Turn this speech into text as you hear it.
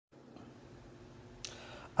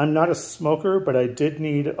I'm not a smoker, but I did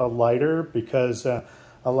need a lighter because a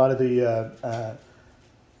lot of the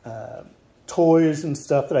toys and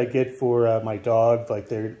stuff that I get for my dog, like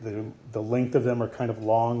the length of them are kind of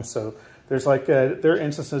long. So there's like, there are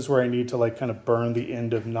instances where I need to like kind of burn the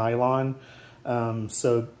end of nylon.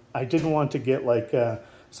 So I didn't want to get like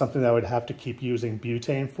something that I would have to keep using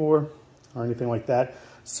butane for or anything like that.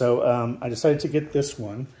 So I decided to get this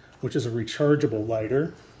one, which is a rechargeable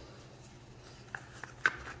lighter.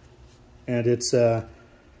 And it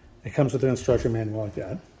comes with an instruction manual like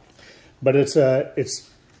that. But it's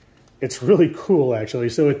really cool actually.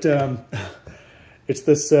 So it's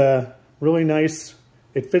this really nice,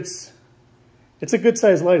 it's a good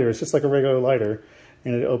sized lighter. It's just like a regular lighter,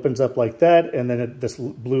 and it opens up like that, and then this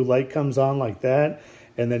blue light comes on like that,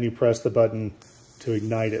 and then you press the button to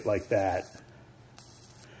ignite it like that.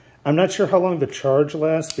 I'm not sure how long the charge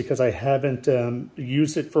lasts because I haven't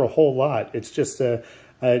used it for a whole lot. It's just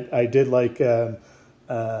I did like for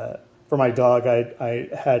my dog. I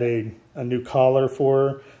had a new collar for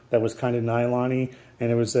her that was kind of nylon-y,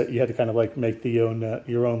 and it was you had to kind of like make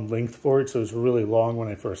your own length for it. So it was really long when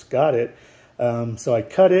I first got it. So I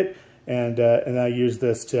cut it, and I used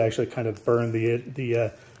this to actually kind of burn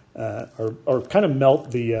or kind of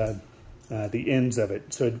melt the ends of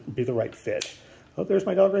it so it'd be the right fit. Oh, there's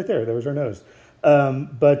my dog right there. There was her nose.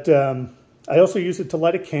 I also use it to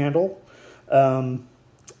light a candle.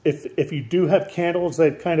 If you do have candles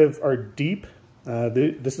that kind of are deep,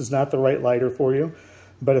 this is not the right lighter for you.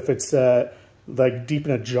 But if it's like deep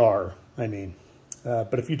in a jar, I mean.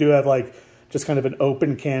 But if you do have like just kind of an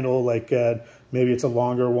open candle, like maybe it's a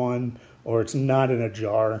longer one, or it's not in a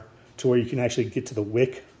jar, to where you can actually get to the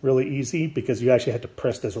wick really easy, because you actually have to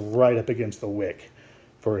press this right up against the wick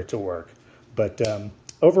for it to work. But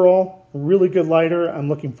overall, really good lighter. I'm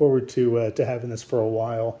looking forward to having this for a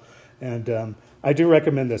while. And I do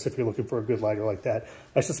recommend this if you're looking for a good lighter like that.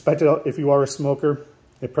 I suspect if you are a smoker,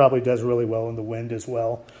 it probably does really well in the wind as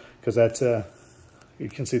well, because that's, you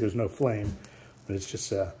can see there's no flame, but it's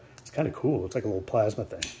just, it's kind of cool. It's like a little plasma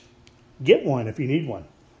thing. Get one if you need one.